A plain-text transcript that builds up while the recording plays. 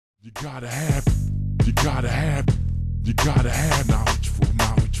You gotta have knowledge for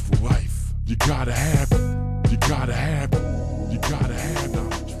life. You gotta have knowledge for life. You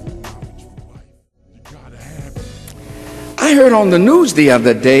gotta have. I heard on the news the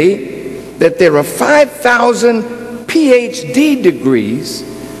other day that there are 5,000 PhD degrees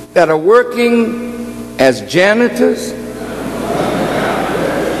that are working as janitors,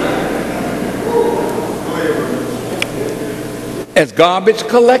 as garbage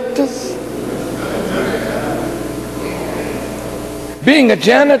collectors. Being a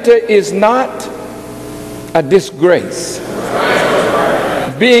janitor is not a disgrace.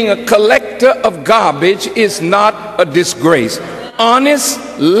 Being a collector of garbage is not a disgrace. Honest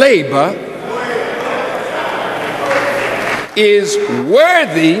labor is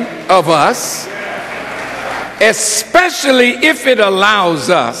worthy of us, especially if it allows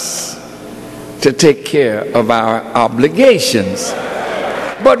us to take care of our obligations.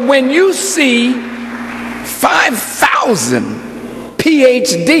 But when you see 5,000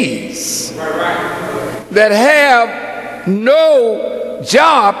 PhDs that have no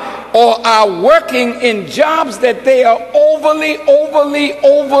job or are working in jobs that they are overly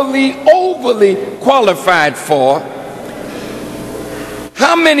qualified for,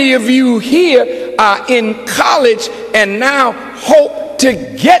 how many of you here are in college and now hope to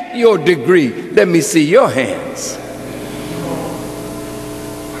get your degree? Let me see your hands.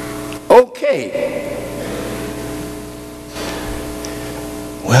 Okay.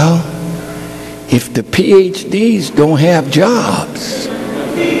 Well, if the PhDs don't have jobs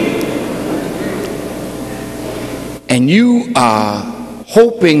and you are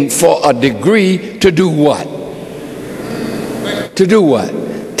hoping for a degree to do what? To do what?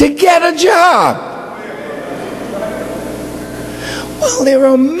 To get a job. Well, there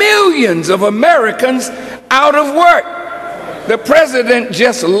are millions of Americans out of work. The president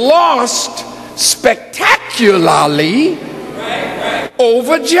just lost spectacularly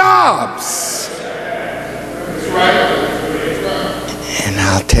over jobs. And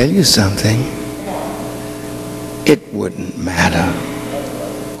I'll tell you something, it wouldn't matter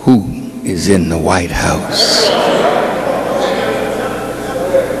who is in the White House.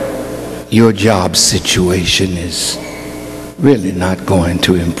 Your job situation is really not going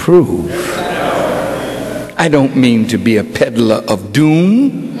to improve. I don't mean to be a peddler of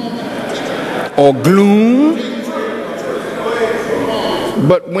doom or gloom,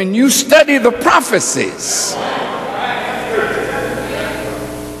 but when you study the prophecies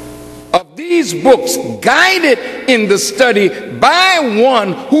of these books, guided in the study by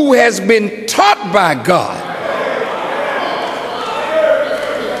one who has been taught by God,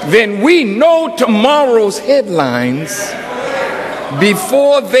 then we know tomorrow's headlines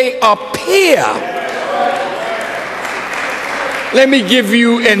before they appear. Let me give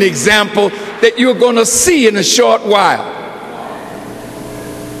you an example that you're going to see in a short while.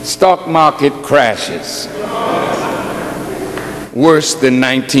 Stock market crashes. Worse than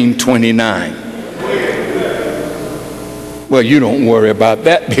 1929. Well, you don't worry about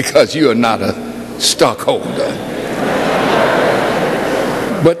that because you're not a stockholder.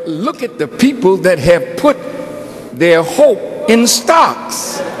 But look at the people that have put their hope in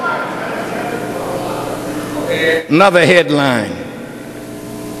stocks. Another headline: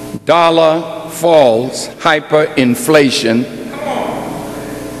 dollar falls, hyperinflation,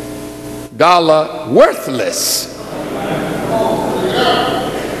 dollar worthless.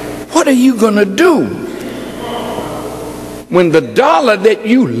 What are you going to do when the dollar that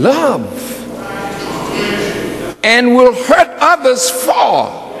you love and will hurt others for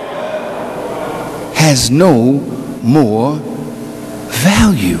has no more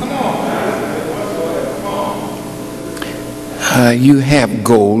value? You have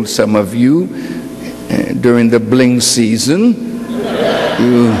gold, some of you, during the bling season.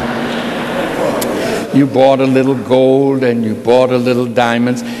 You bought a little gold and you bought a little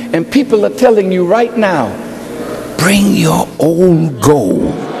diamonds, and people are telling you right now, bring your old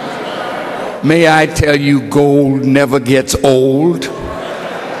gold. May I tell you, gold never gets old.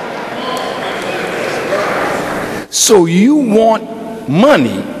 So you want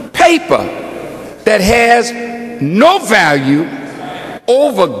money, paper, that has no value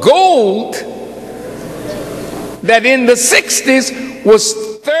over gold that in the 60s was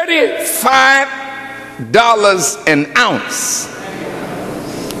 $35 an ounce,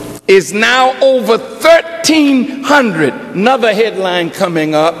 is now over $1,300. Another headline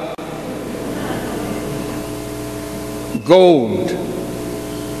coming up: gold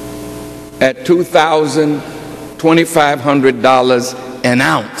at $2,500 an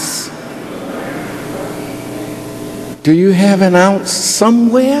ounce. Do you have an ounce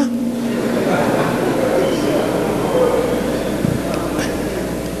somewhere?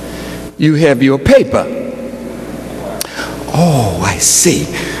 You have your paper. Oh, I see.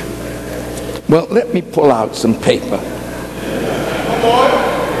 Well, let me pull out some paper.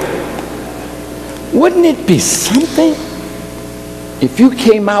 Wouldn't it be something if you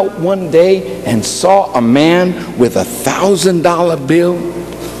came out one day and saw a man with $1,000 bill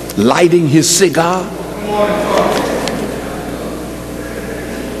lighting his cigar?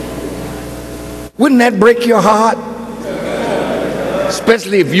 Wouldn't that break your heart?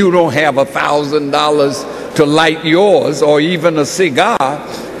 Especially if you don't have $1,000 to light yours or even a cigar.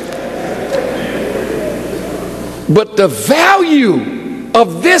 But the value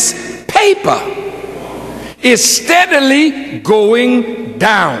of this paper is steadily going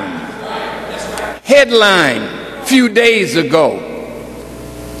down. Headline a few days ago: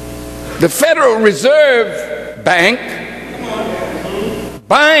 the Federal Reserve Bank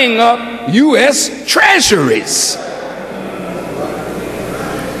buying up U.S. treasuries.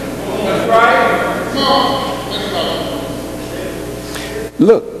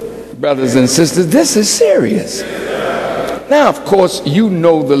 Look, brothers and sisters, this is serious. Now, of course, you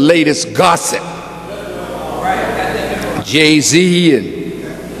know the latest gossip. Jay-Z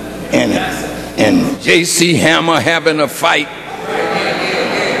and J.C. Hammer having a fight.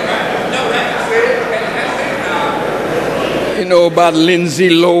 You know about Lindsay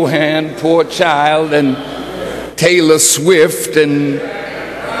Lohan, poor child, and Taylor Swift, and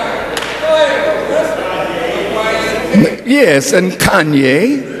yes, and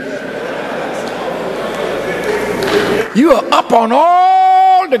Kanye. You are up on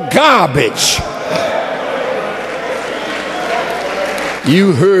all the garbage.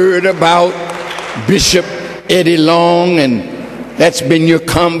 You heard about Bishop Eddie Long, and that's been your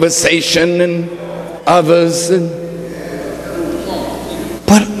conversation, and others.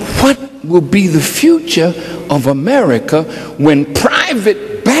 But what will be the future of America when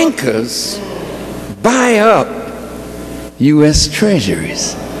private bankers buy up U.S.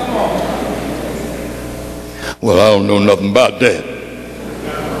 treasuries? Well, I don't know nothing about that.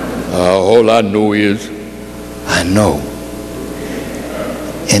 All I know is I know.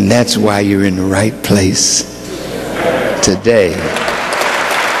 And that's why you're in the right place today.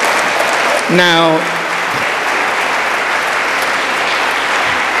 Now,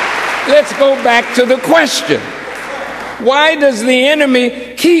 let's go back to the question. Why does the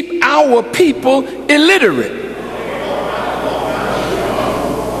enemy keep our people illiterate?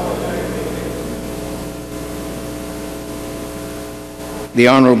 The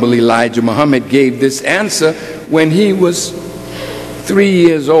Honorable Elijah Muhammad gave this answer when he was 3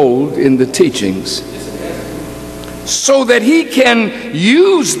 years old in the teachings, so that he can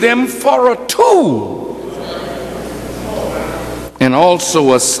use them for a tool, and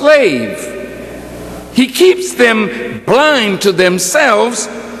also a slave. He keeps them blind to themselves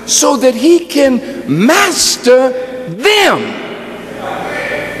so that he can master them.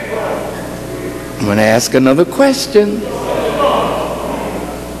 I'm going to ask another question.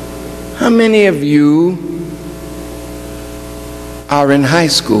 How many of you are in high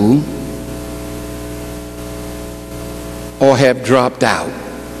school or have dropped out?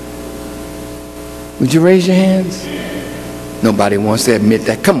 Would you raise your hands? Nobody wants to admit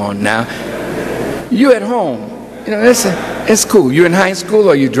that. Come on now. You at home. You know, it's cool. You in high school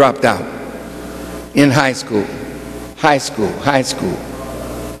or you dropped out? In high school. High school. High school.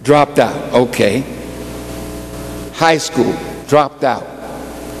 Dropped out. Okay. High school. Dropped out.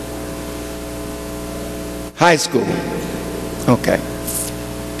 High school. Okay.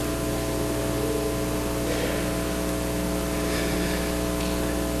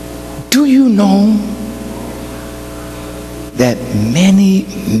 Do you know that many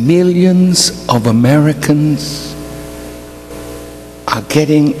millions of Americans are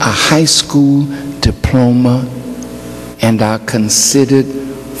getting a high school diploma and are considered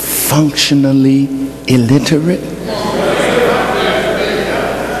functionally illiterate?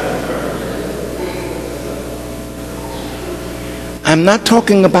 I'm not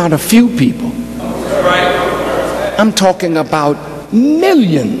talking about a few people. I'm talking about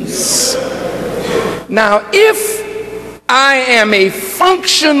millions. Now, if I am a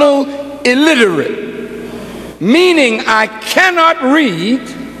functional illiterate, meaning I cannot read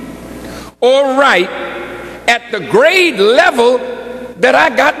or write at the grade level that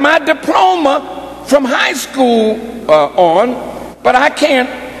I got my diploma from high school on, but I can't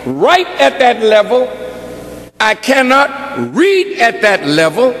write at that level, I cannot read at that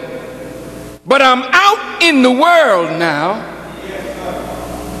level, but I'm out in the world now,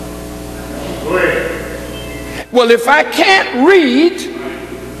 Well, if I can't read,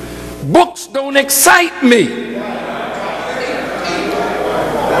 books don't excite me.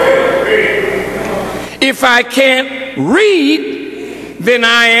 If I can't read, then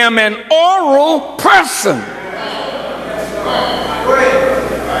I am an oral person.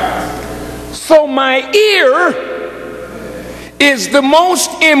 So my ear is the most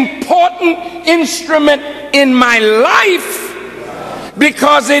important instrument in my life,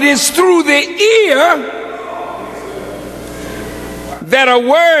 because it is through the ear that a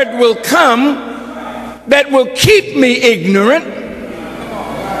word will come that will keep me ignorant.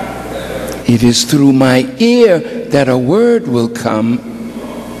 It is through my ear that a word will come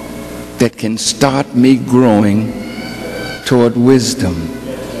that can start me growing toward wisdom.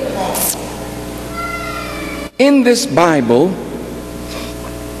 In this Bible,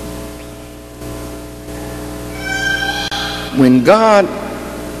 when God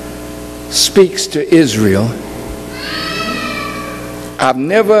speaks to Israel, I've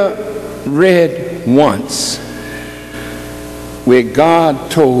never read once where God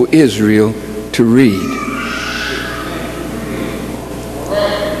told Israel to read.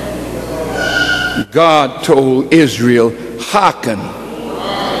 God told Israel, hearken,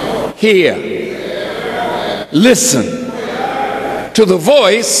 hear, listen to the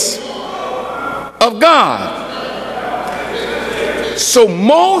voice of God. So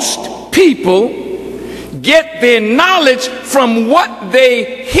most people get their knowledge from what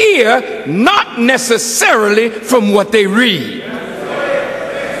they hear, not necessarily from what they read.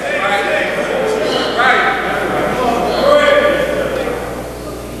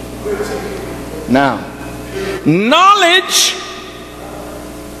 Now, knowledge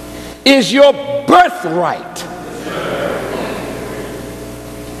is your birthright.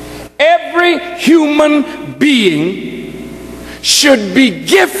 Every human being should be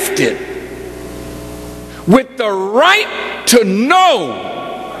gifted with the right to know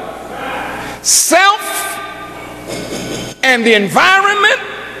self and the environment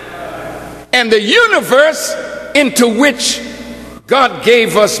and the universe into which God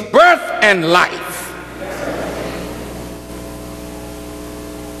gave us birth and life.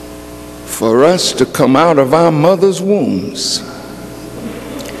 For us to come out of our mother's wombs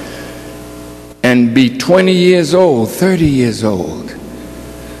and be 20 years old, 30 years old,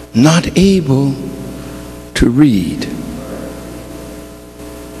 not able to read.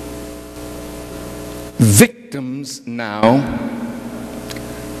 Victims now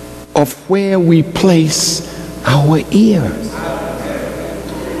of where we place our ear.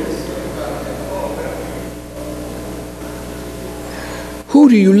 Who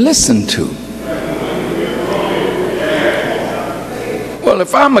do you listen to? Well,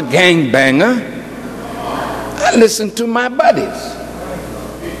 if I'm a gangbanger, I listen to my buddies.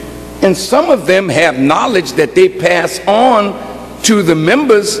 And some of them have knowledge that they pass on to the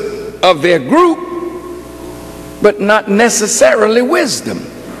members of their group, but not necessarily wisdom.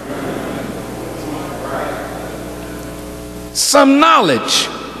 Some knowledge.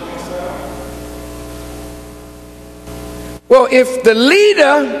 Well, if the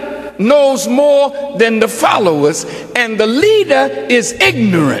leader knows more than the followers and the leader is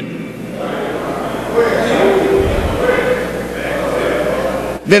ignorant,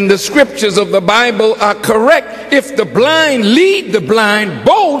 then the scriptures of the Bible are correct. If the blind lead the blind,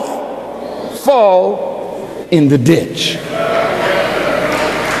 both fall in the ditch.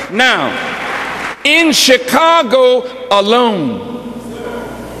 Now, in Chicago alone,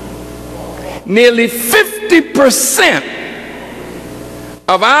 nearly 50%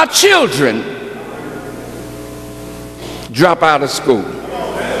 of our children drop out of school.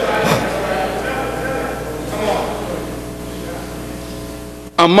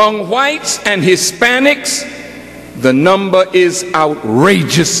 Among whites and Hispanics, the number is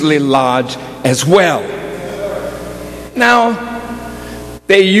outrageously large as well. Now,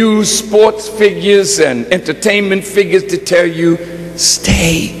 they use sports figures and entertainment figures to tell you,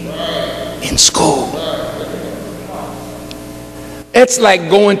 stay in school. It's like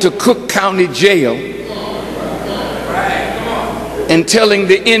going to Cook County Jail and telling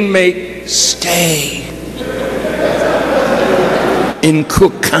the inmate, stay in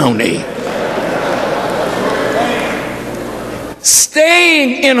Cook County.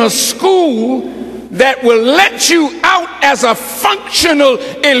 Staying in a school that will let you out as a functional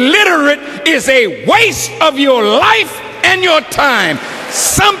illiterate is a waste of your life and your time.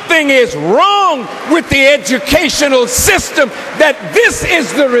 Something is wrong with the educational system that this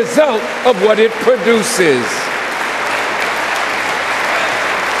is the result of what it produces.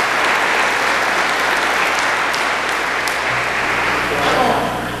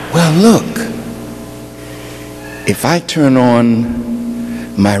 Well, look, if I turn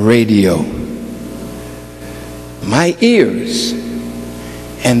on my radio, my ears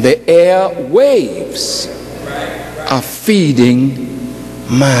and the air waves are feeding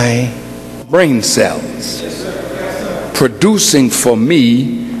my brain cells, producing for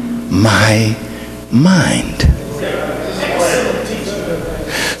me my mind.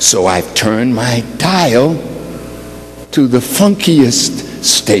 So I've turned my dial to the funkiest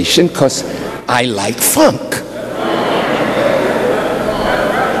station because I like funk.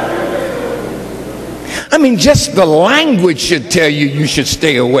 I mean, just the language should tell you you should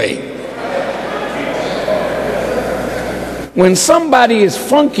stay away. When somebody is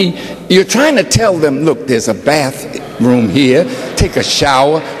funky, you're trying to tell them, look, there's a bathroom here, take a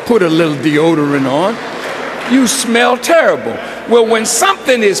shower, put a little deodorant on. You smell terrible. Well, when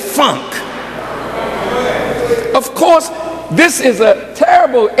something is funk, of course, this is a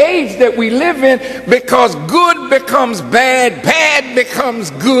terrible age that we live in because good becomes bad, bad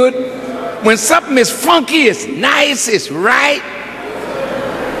becomes good. When something is funky, it's nice, it's right.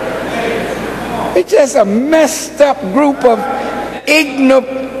 It's just a messed up group of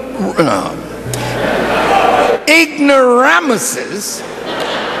ignoramuses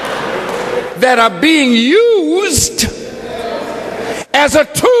that are being used as a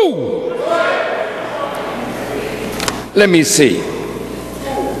tool. Let me see.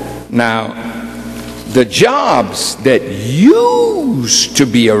 Now, the jobs that used to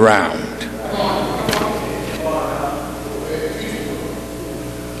be around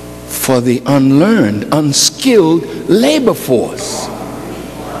for the unlearned, unskilled labor force.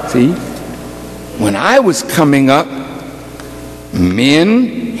 See, when I was coming up,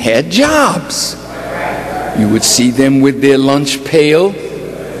 men had jobs. You would see them with their lunch pail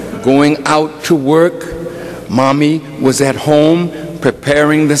going out to work. Mommy was at home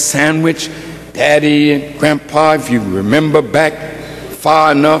preparing the sandwich. Daddy and Grandpa, if you remember back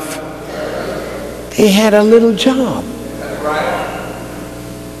far enough, they had a little job.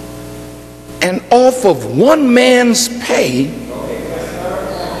 And off of one man's pay,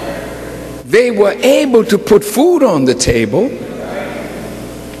 they were able to put food on the table,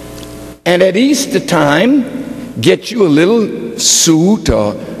 and at Easter time, get you a little suit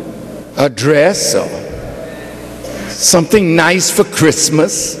or a dress or something nice for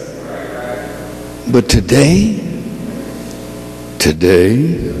Christmas. But today,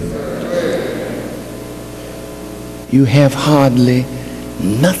 you have hardly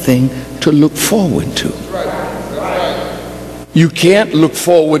nothing to look forward to. You can't look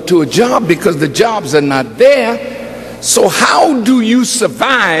forward to a job because the jobs are not there. So how do you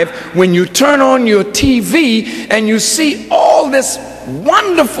survive when you turn on your TV and you see all this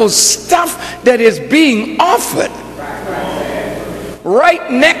wonderful stuff that is being offered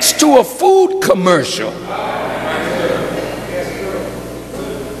right next to a food commercial?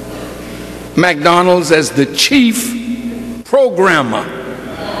 McDonald's as the chief programmer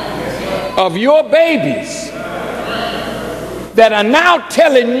of your babies that are now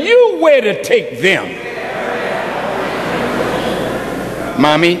telling you where to take them.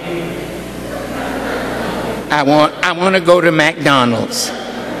 Mommy, I want to go to McDonald's.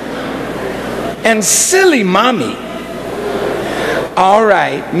 And silly mommy, all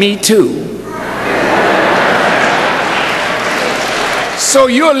right, me too. So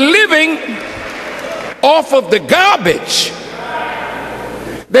you're living off of the garbage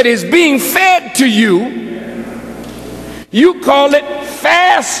that is being fed to you. You call it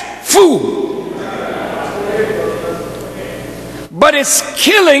fast food. But it's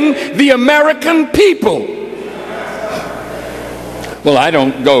killing the American people. Well, I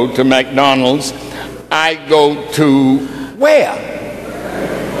don't go to McDonald's. I go to where?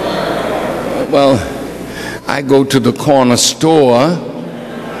 Well, I go to the corner store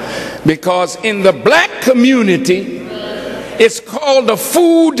because in the black community, it's called a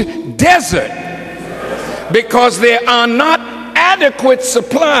food desert because there are not adequate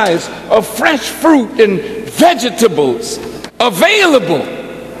supplies of fresh fruit and vegetables available.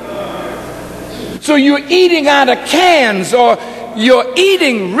 So you're eating out of cans, or you're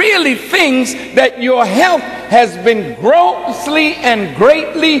eating really things that your health has been grossly and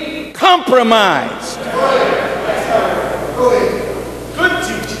greatly compromised.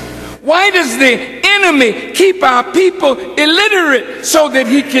 Why does the enemy keep our people illiterate so that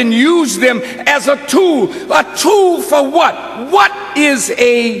he can use them as a tool? A tool for what? What is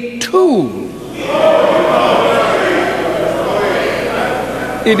a tool?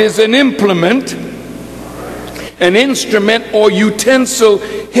 It is an implement, an instrument or utensil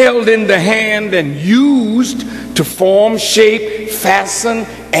held in the hand and used to form, shape, fasten,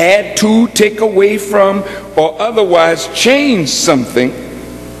 add to, take away from, or otherwise change something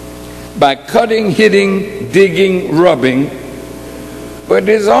by cutting, hitting, digging, rubbing. But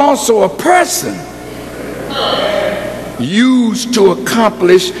there's also a person used to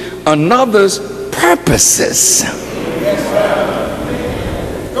accomplish another's purposes.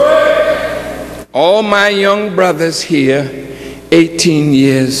 All my young brothers here, 18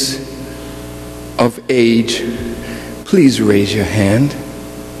 years of age, please raise your hand.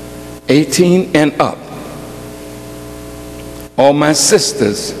 18 and up. All my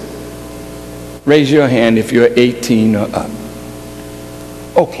sisters, raise your hand if you're 18 or up.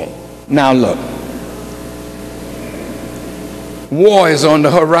 Okay, now look. War is on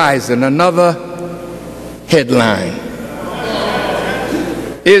the horizon. Another headline.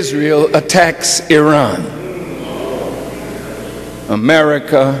 Israel attacks Iran.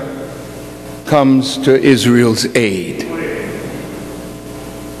 America comes to Israel's aid.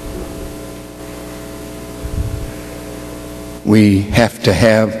 We have to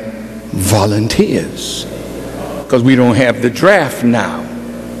have volunteers because we don't have the draft now.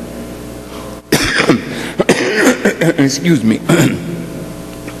 Excuse me.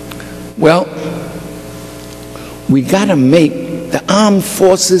 Well, we got to make the armed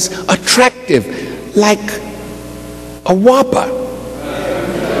forces attractive, like a Whopper.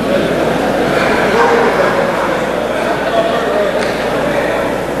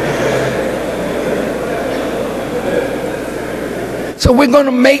 So we're going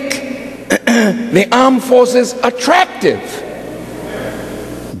to make the armed forces attractive.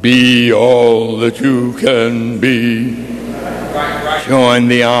 Be all that you can be. Join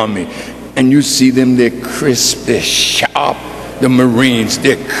the army. And you see them, they're crisp, they're sharp. The Marines,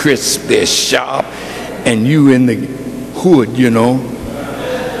 they're crisp, they're sharp. And you in the hood, you know.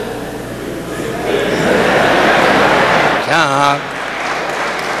 Job.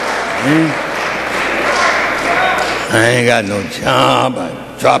 I ain't got no job.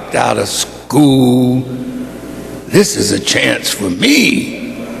 I dropped out of school. This is a chance for me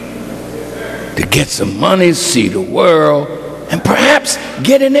to get some money, see the world, and perhaps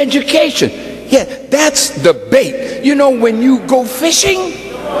get an education. Yeah, that's the bait. You know, when you go fishing,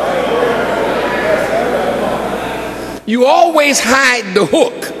 you always hide the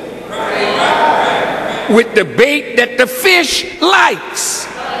hook with the bait that the fish likes.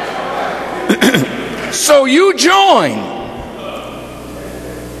 So you join.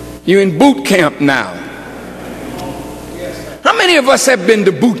 You're in boot camp now. How many of us have been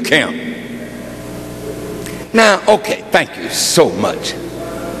to boot camp? Now, okay, thank you so much.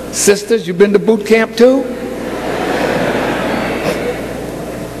 Sisters, you've been to boot camp too?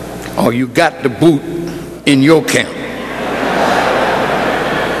 Oh, you got the boot in your camp.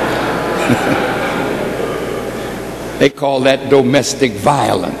 They call that domestic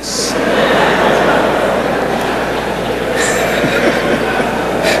violence.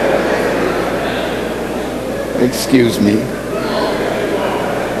 Excuse me.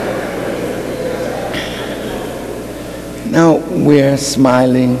 Now we're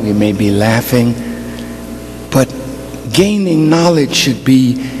smiling, we may be laughing, but gaining knowledge should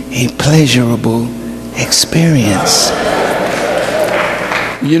be a pleasurable experience.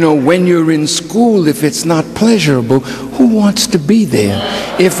 You know, when you're in school, if it's not pleasurable, who wants to be there?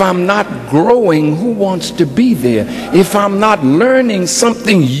 If I'm not growing, who wants to be there? If I'm not learning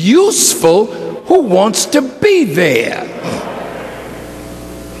something useful, who wants to be there?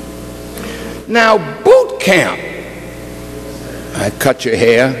 Now, boot camp. I cut your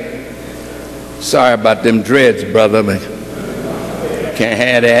hair. Sorry about them dreads, brother, but can't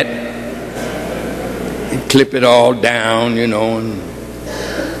have that. You clip it all down, you know, and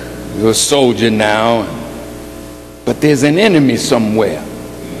you're a soldier now. But there's an enemy somewhere.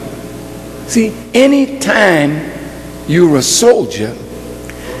 See, anytime you're a soldier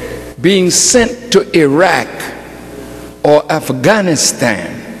being sent to Iraq or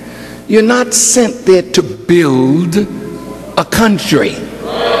Afghanistan, you're not sent there to build a country.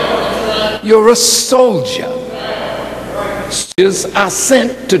 You're a soldier. Soldiers are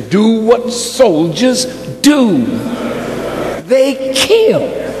sent to do what soldiers do. They kill.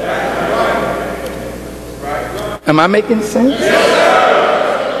 Am I making sense?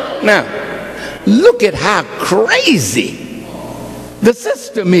 Now, look at how crazy the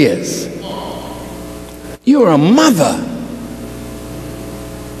system is. You're a mother.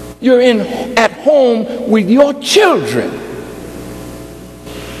 You're at home with your children.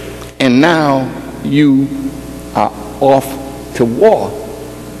 And now you are off to war.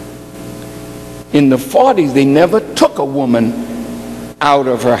 In the 40s, they never took a woman out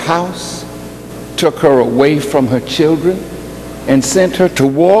of her house, took her away from her children. and sent her to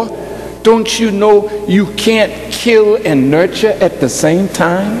war, don't you know you can't kill and nurture at the same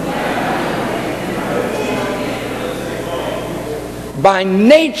time? By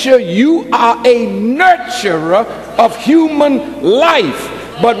nature, you are a nurturer of human life.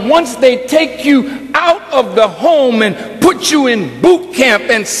 But once they take you out of the home and put you in boot camp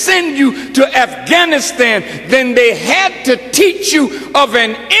and send you to Afghanistan, then they had to teach you of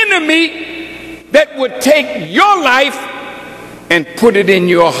an enemy that would take your life and put it in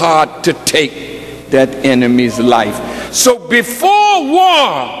your heart to take that enemy's life. So before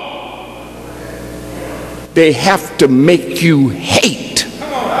war, they have to make you hate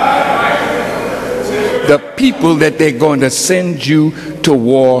the people that they're going to send you to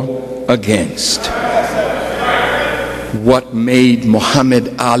war against. What made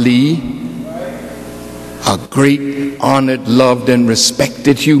Muhammad Ali a great, honored, loved, and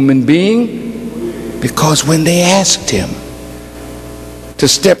respected human being? Because when they asked him to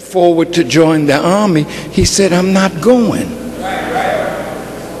step forward to join the army, he said, I'm not going.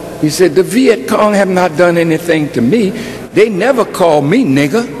 He said, the Viet Cong have not done anything to me. They never call me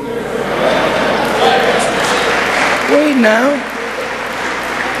nigger. Wait now.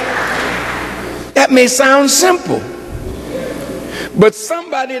 That may sound simple, but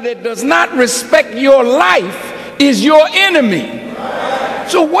somebody that does not respect your life is your enemy.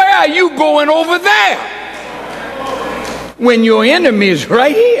 So where are you going over there when your enemy is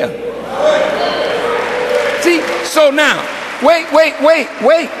right here? See, so now, wait.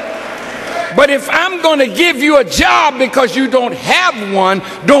 But if I'm going to give you a job because you don't have one,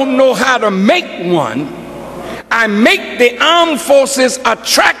 don't know how to make one, I make the armed forces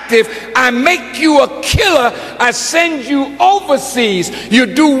attractive. I make you a killer. I send you overseas. You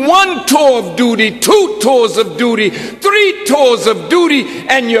do 1 tour of duty, 2 tours of duty, 3 tours of duty,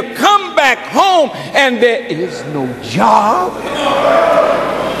 and you come back home and there is no job.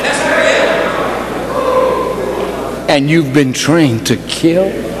 And you've been trained to kill.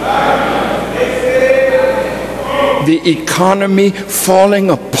 The economy falling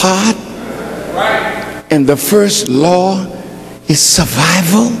apart. And the first law is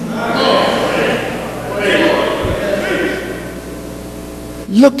survival.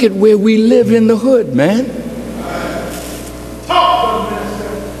 Look at where we live in the hood, man.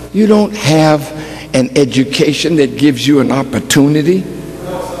 You don't have an education that gives you an opportunity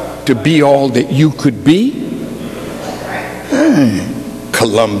to be all that you could be.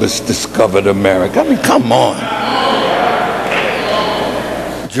 Columbus discovered America. I mean, come on.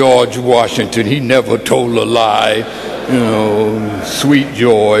 George Washington, he never told a lie. You know, sweet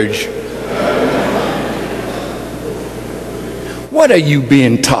George. What are you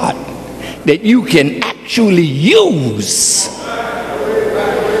being taught that you can actually use?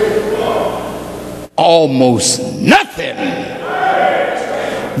 Almost nothing.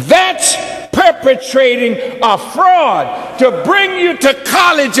 That's perpetrating a fraud to bring you to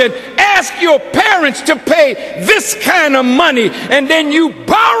college and ask your parents to pay this kind of money, and then you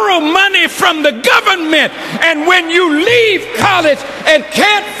borrow money from the government, and when you leave college and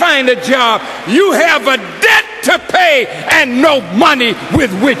can't find a job, you have a debt to pay and no money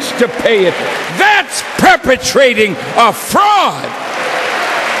with which to pay it. That's perpetrating a fraud.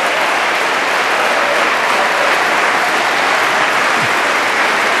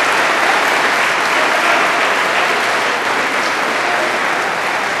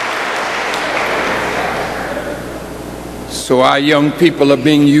 So our young people are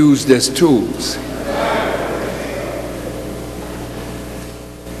being used as tools.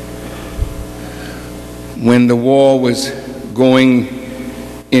 When the war was going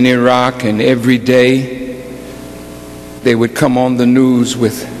in Iraq, and every day they would come on the news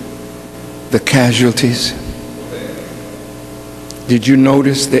with the casualties. Did you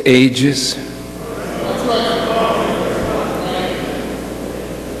notice the ages?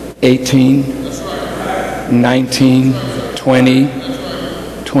 18, 19, 20,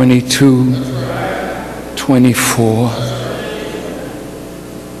 22, 24.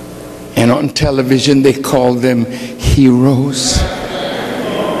 And on television they call them heroes.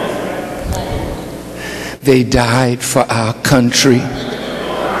 They died for our country.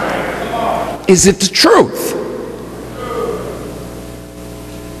 Is it the truth?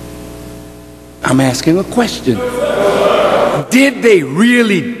 I'm asking a question. Did they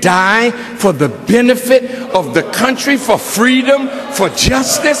really die for the benefit of the country, for freedom, for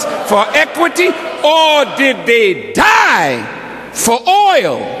justice, for equity? Or did they die for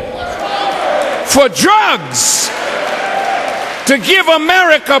oil, for drugs, to give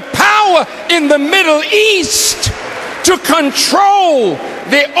America power in the Middle East, to control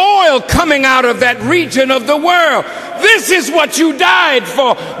the oil coming out of that region of the world? This is what you died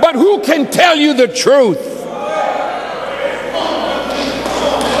for. But who can tell you the truth?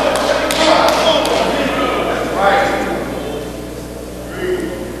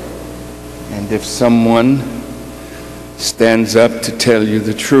 And if someone stands up to tell you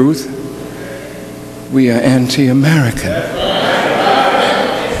the truth, we are anti-American.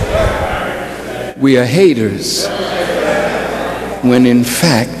 We are haters, when in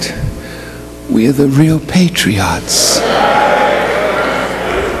fact, we are the real patriots.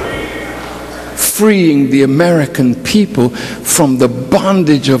 Freeing the American people from the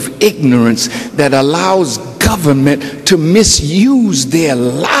bondage of ignorance that allows government to misuse their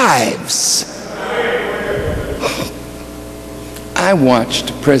lives. I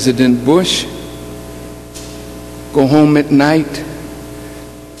watched President Bush go home at night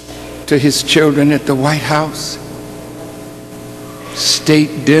to his children at the White House,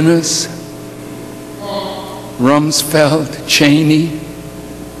 state dinners, Rumsfeld, Cheney,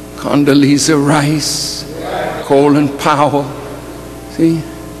 Condoleezza Rice, Colin Powell. See,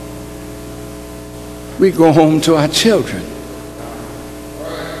 we go home to our children.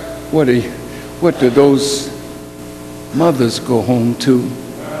 What do those mothers go home to?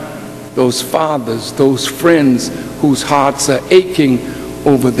 Those fathers, those friends whose hearts are aching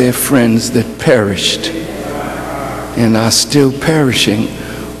over their friends that perished and are still perishing,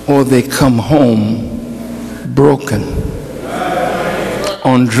 or they come home broken,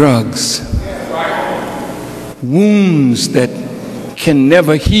 on drugs, wounds that can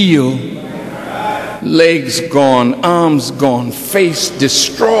never heal, legs gone, arms gone, face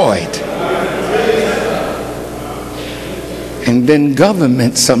destroyed. And then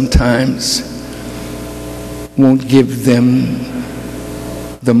government sometimes won't give them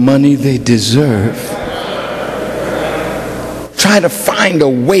the money they deserve. Try to find a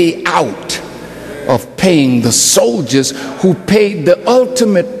way out of paying the soldiers who paid the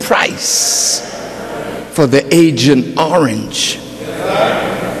ultimate price for the Agent Orange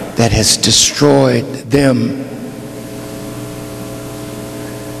that has destroyed them.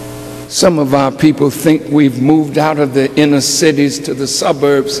 Some of our people think we've moved out of the inner cities to the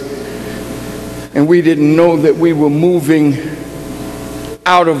suburbs, and we didn't know that we were moving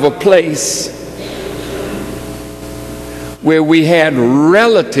out of a place where we had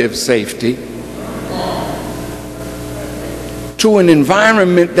relative safety to an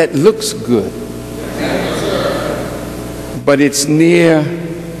environment that looks good, but it's near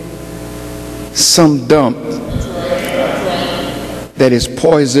some dump that is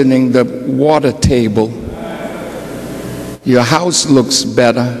poisoning the water table. Your house looks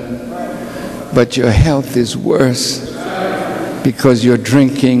better, but your health is worse because you're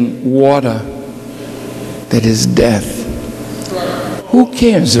drinking water that is death. Who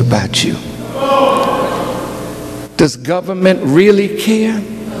cares about you? Does government really care?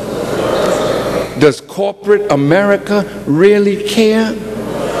 Does corporate America really care?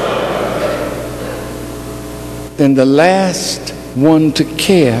 Then the last one to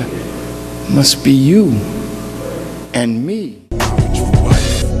care must be you and me.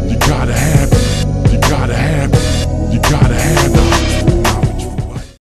 You gotta have